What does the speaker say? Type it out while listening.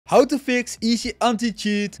How to fix easy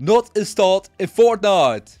anti-cheat not installed in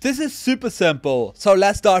Fortnite. This is super simple, so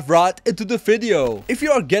let's dive right into the video. If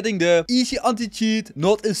you are getting the easy anti-cheat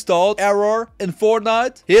not installed error in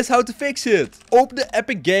Fortnite, here's how to fix it. Open the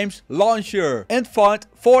Epic Games launcher and find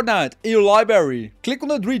Fortnite in your library. Click on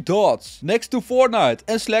the 3 dots next to Fortnite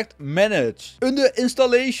and select Manage. Under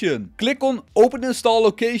Installation, click on Open Install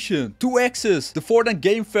Location to access the Fortnite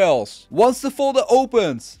game files. Once the folder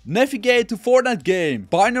opens, navigate to Fortnite game,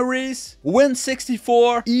 Binaries,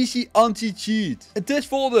 Win64, Easy Anti-Cheat. In this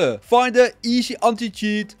folder, find the Easy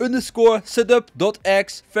Anti-Cheat _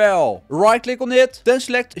 setup.x file. Right click on it, then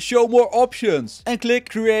select Show More Options and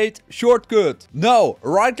click Create Shortcut. Now,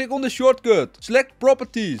 right click on the shortcut, select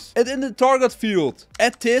Properties, and in the target field,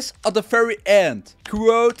 add this at the very end.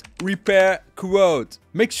 Quote, repair, quote.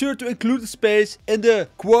 Make sure to include a space in the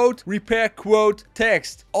quote, repair, quote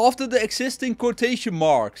text after the existing quotation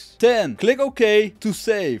marks. Then click OK to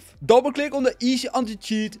save. Double click on the Easy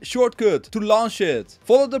Anti-Cheat shortcut to launch it.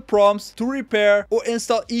 Follow the prompts to repair or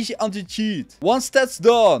install Easy Anti-Cheat. Once that's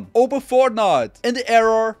done, open Fortnite and the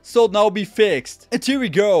error shall now be fixed. And here we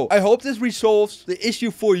go. I hope this resolves the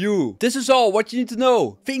issue for you. This is all what you need to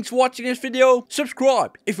know. Thanks for watching this video.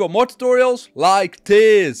 Subscribe if you want more tutorials like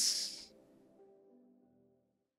this.